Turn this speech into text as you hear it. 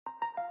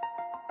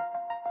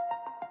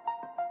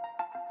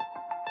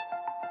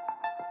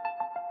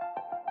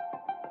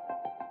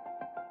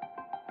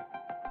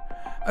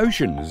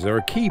Oceans are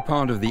a key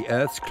part of the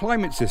Earth's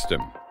climate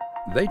system.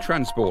 They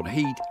transport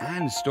heat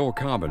and store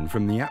carbon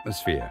from the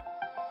atmosphere.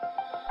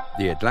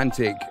 The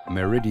Atlantic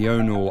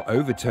Meridional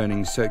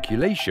Overturning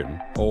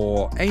Circulation,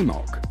 or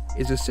AMOC,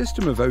 is a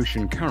system of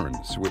ocean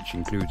currents which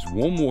includes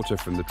warm water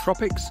from the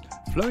tropics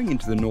flowing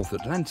into the North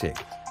Atlantic.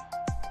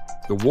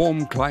 The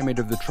warm climate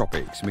of the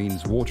tropics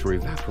means water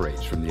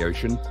evaporates from the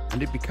ocean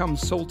and it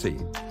becomes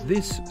salty.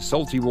 This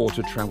salty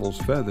water travels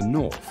further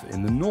north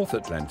in the North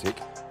Atlantic,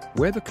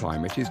 where the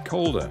climate is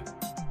colder,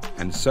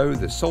 and so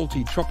the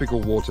salty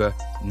tropical water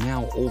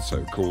now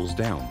also cools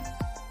down.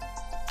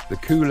 The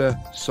cooler,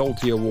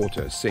 saltier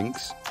water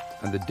sinks,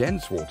 and the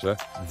dense water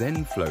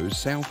then flows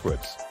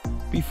southwards,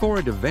 before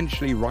it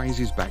eventually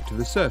rises back to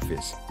the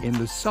surface in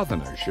the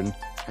Southern Ocean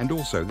and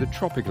also the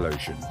tropical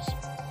oceans.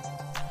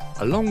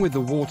 Along with the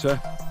water,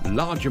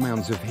 large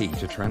amounts of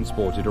heat are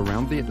transported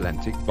around the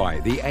Atlantic by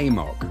the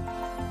AMOC.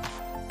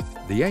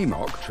 The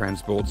AMOC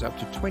transports up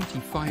to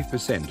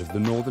 25% of the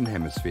Northern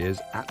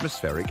Hemisphere's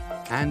atmospheric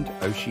and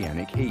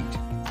oceanic heat.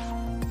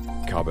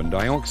 Carbon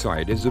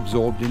dioxide is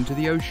absorbed into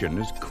the ocean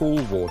as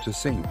cool water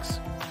sinks.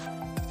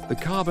 The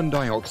carbon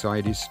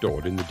dioxide is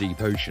stored in the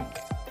deep ocean.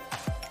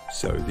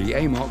 So the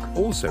AMOC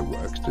also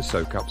works to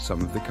soak up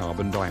some of the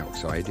carbon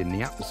dioxide in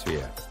the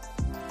atmosphere.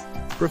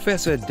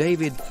 Professor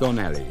David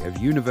Thornalley of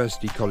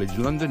University College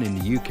London in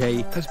the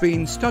UK has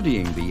been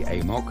studying the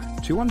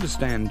AMOC to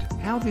understand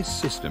how this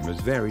system has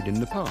varied in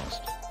the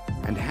past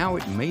and how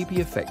it may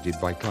be affected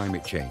by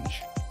climate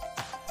change.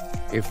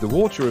 If the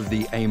water of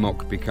the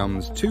AMOC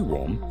becomes too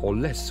warm or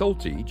less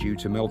salty due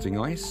to melting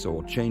ice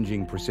or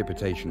changing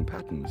precipitation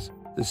patterns,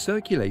 the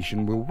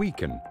circulation will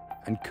weaken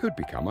and could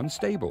become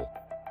unstable.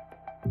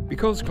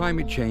 Because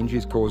climate change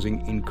is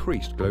causing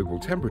increased global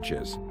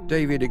temperatures,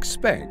 David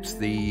expects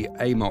the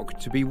AMOC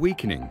to be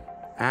weakening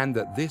and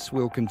that this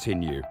will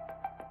continue.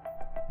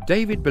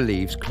 David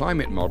believes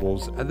climate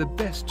models are the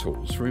best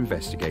tools for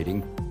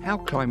investigating how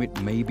climate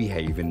may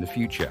behave in the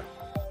future.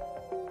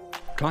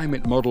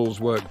 Climate models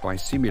work by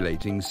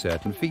simulating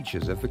certain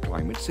features of the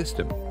climate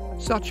system,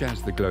 such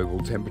as the global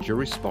temperature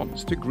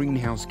response to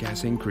greenhouse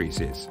gas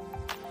increases.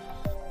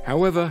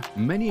 However,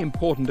 many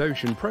important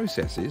ocean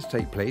processes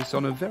take place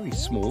on a very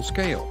small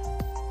scale,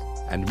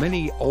 and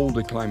many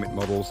older climate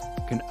models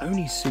can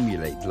only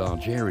simulate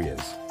large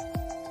areas.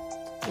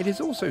 It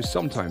is also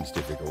sometimes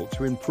difficult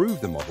to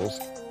improve the models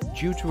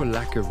due to a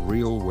lack of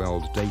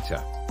real-world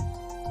data.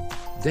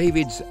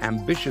 David's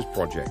ambitious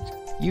project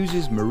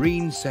uses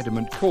marine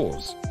sediment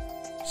cores,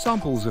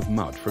 samples of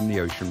mud from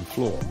the ocean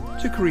floor,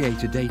 to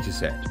create a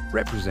dataset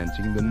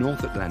representing the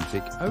North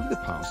Atlantic over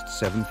the past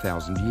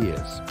 7,000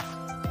 years.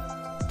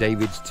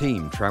 David's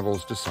team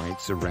travels to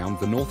sites around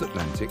the North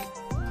Atlantic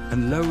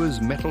and lowers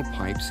metal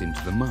pipes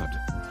into the mud.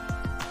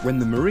 When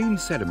the marine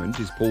sediment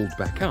is pulled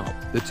back up,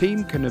 the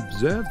team can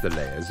observe the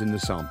layers in the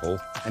sample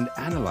and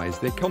analyze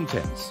their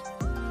contents.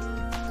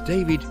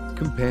 David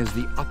compares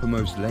the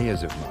uppermost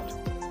layers of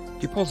mud,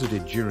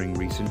 deposited during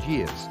recent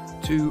years,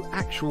 to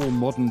actual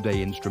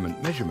modern-day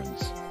instrument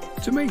measurements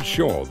to make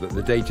sure that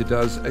the data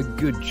does a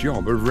good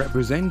job of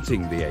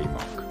representing the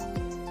AMOC.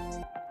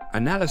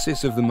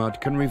 Analysis of the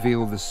mud can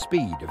reveal the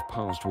speed of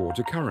past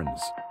water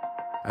currents,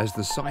 as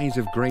the size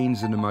of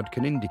grains in the mud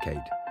can indicate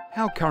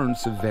how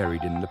currents have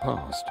varied in the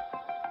past.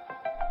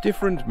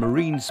 Different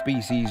marine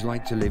species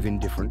like to live in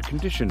different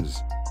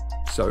conditions,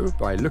 so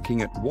by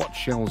looking at what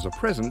shells are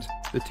present,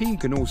 the team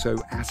can also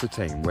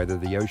ascertain whether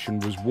the ocean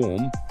was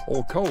warm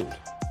or cold,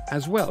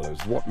 as well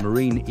as what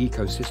marine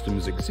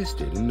ecosystems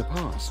existed in the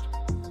past.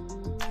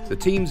 The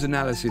team's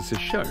analysis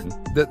has shown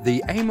that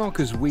the AMOC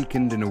has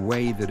weakened in a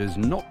way that has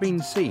not been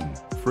seen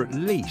for at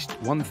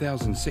least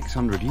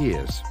 1,600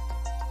 years.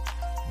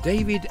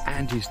 David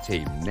and his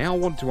team now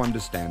want to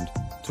understand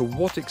to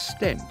what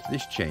extent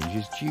this change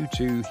is due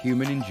to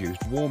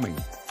human-induced warming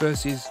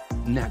versus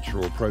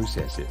natural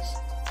processes.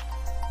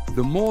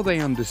 The more they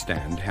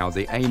understand how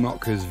the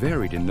AMOC has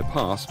varied in the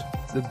past,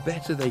 the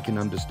better they can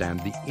understand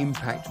the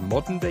impact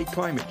modern-day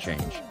climate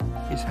change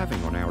is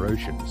having on our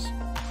oceans.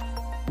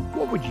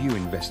 What would you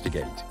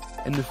investigate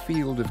in the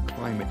field of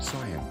climate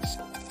science?